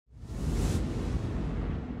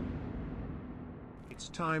It's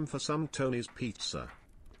time for some Tony's pizza.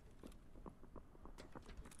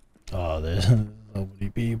 Oh, there's so many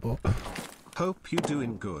people. Hope you're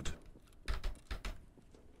doing good.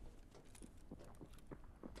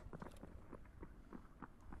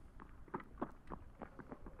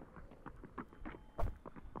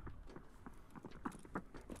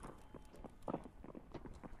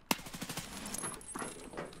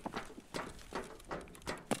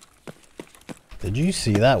 Did you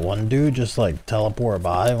see that one dude just like teleport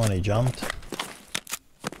by when he jumped?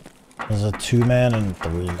 There's a 2-man and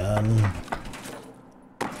 3-man.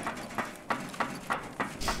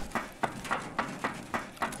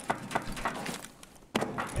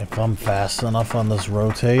 If I'm fast enough on this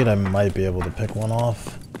rotate, I might be able to pick one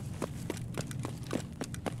off.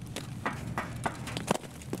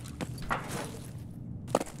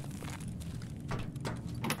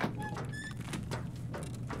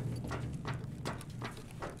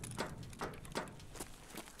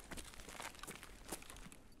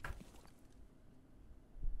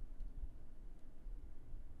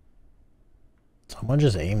 Someone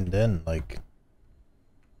just aimed in, like...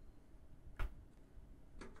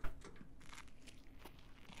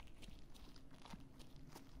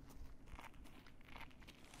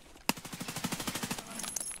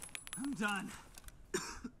 I'm done.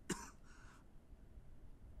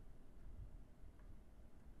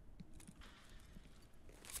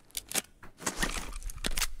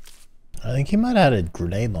 I think he might have had a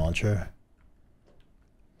grenade launcher.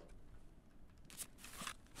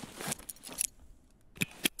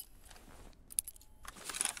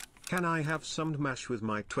 Can I have some mash with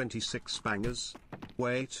my 26 bangers?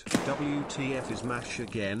 Wait, WTF is mash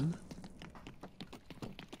again?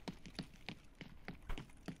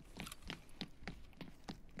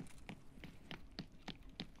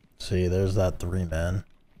 See, there's that 3-man.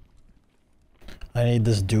 I need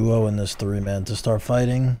this duo and this 3-man to start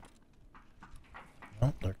fighting.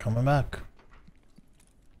 Oh, they're coming back.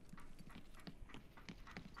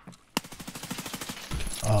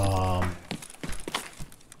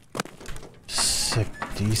 Sick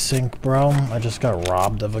desync, bro. I just got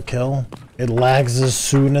robbed of a kill. It lags as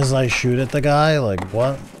soon as I shoot at the guy. Like,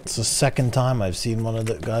 what? It's the second time I've seen one of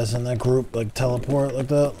the guys in that group, like, teleport like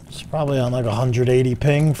that. It's probably on, like, 180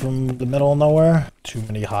 ping from the middle of nowhere. Too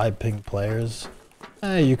many high ping players.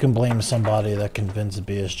 Hey, you can blame somebody that convinced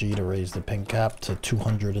BSG to raise the ping cap to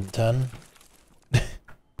 210.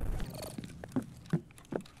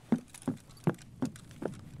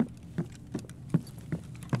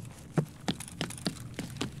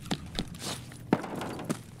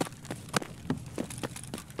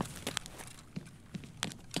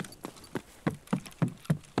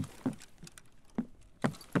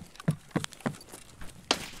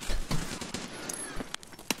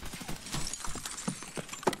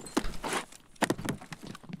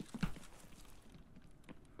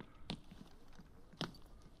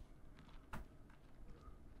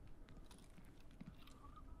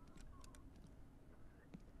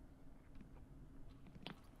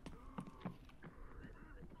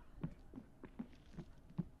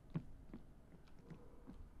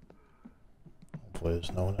 Hopefully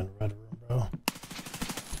there's no one in the red room, bro.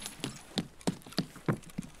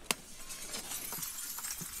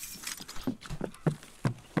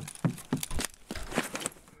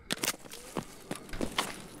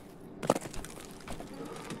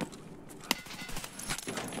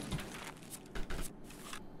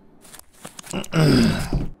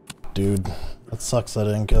 Dude, that sucks I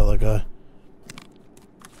didn't kill that guy.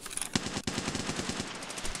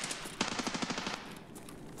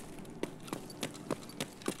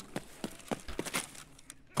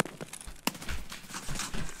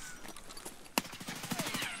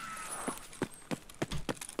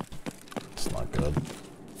 It's not good.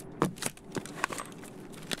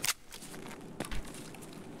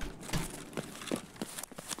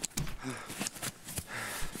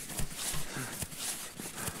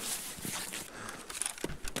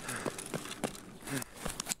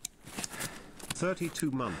 "32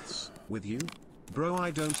 months with you, bro. I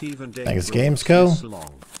don't even dare." Thanks, Gamesco. This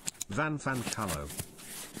long. Van Callo.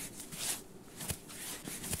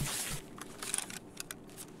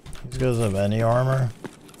 These guys have any armor?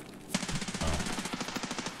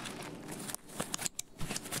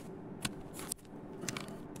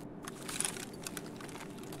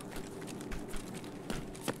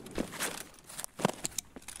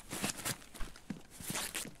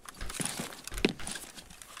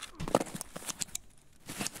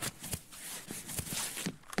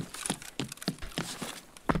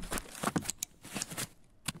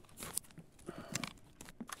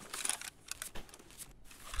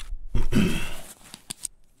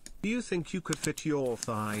 Do you think you could fit your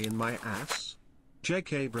thigh in my ass?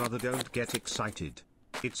 JK brother, don't get excited.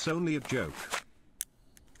 It's only a joke.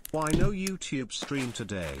 Why no YouTube stream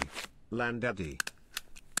today? Landaddy.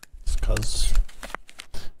 It's 'cause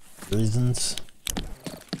reasons.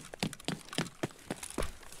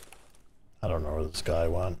 I don't know where this guy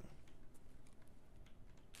went.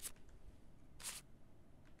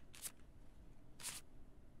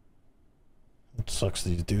 It sucks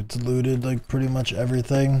these dudes looted like pretty much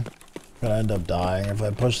everything. I'm gonna end up dying if I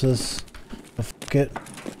push this. Fuck it.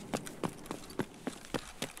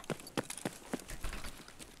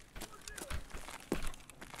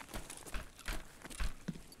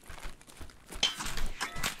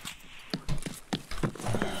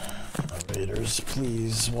 Raiders,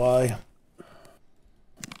 please, why?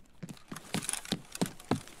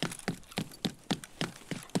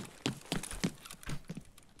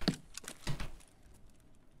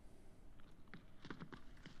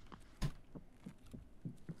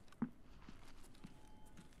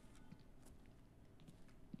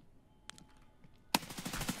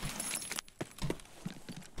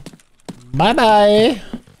 Bye-bye.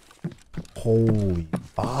 Holy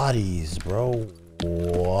bodies, bro.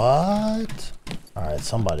 What? Alright,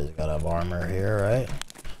 somebody's gotta have armor here, right?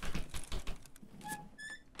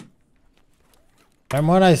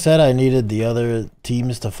 Remember when I said I needed the other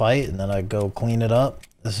teams to fight and then I'd go clean it up?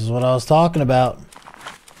 This is what I was talking about.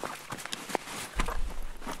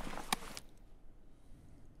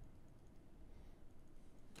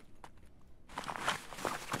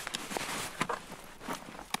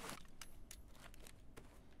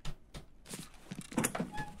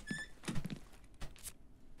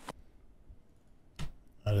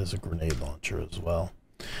 That is a grenade launcher as well.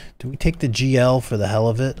 Do we take the GL for the hell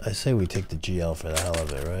of it? I say we take the GL for the hell of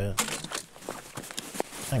it, right?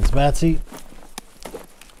 Thanks, Batsy.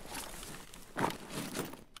 I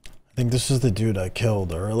think this is the dude I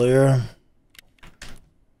killed earlier.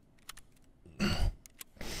 Need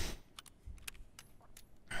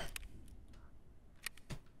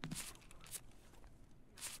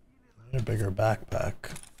a bigger backpack.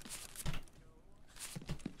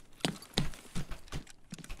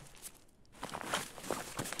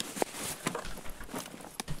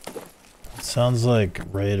 Sounds like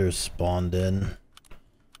raiders spawned in,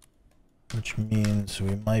 which means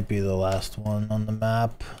we might be the last one on the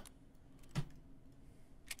map.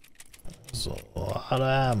 There's a lot of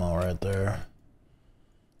ammo right there.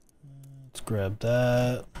 Let's grab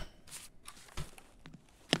that.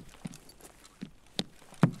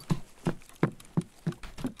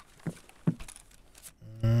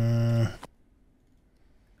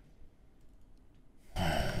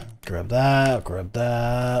 Grab that, grab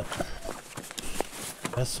that.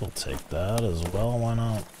 Guess we'll take that as well, why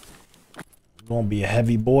not? Gonna be a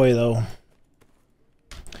heavy boy though.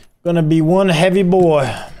 Gonna be one heavy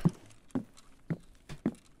boy.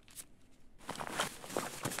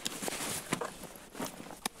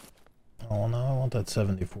 Oh no, I want that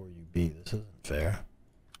 74 UB. This isn't fair.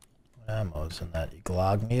 What ammo's in that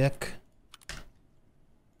Iglogniak?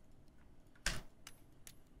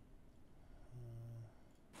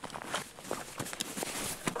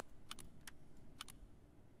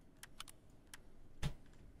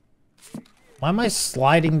 Why am I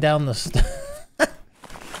sliding down the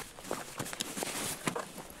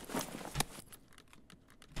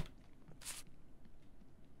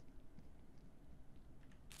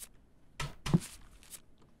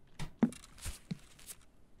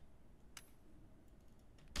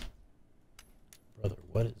Brother,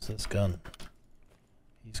 what is this gun?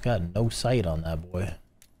 He's got no sight on that boy.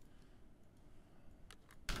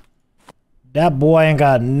 That boy ain't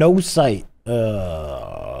got no sight.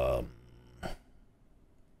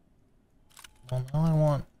 Well, now I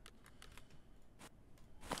want...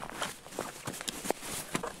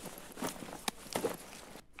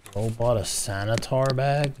 Robot a sanitar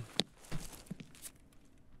bag?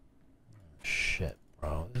 Shit,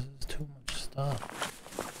 bro. This is too much stuff.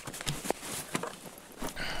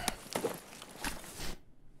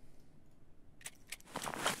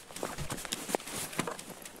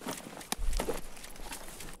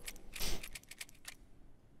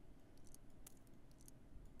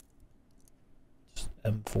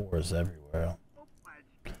 M4s everywhere.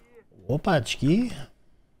 Opachki.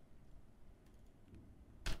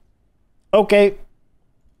 Okay.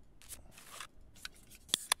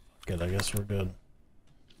 Good, I guess we're good.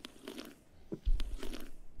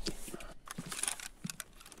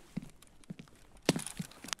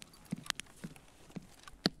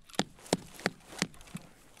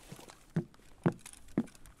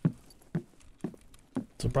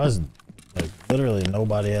 Surprised, like, literally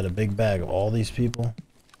nobody had a big bag of all these people.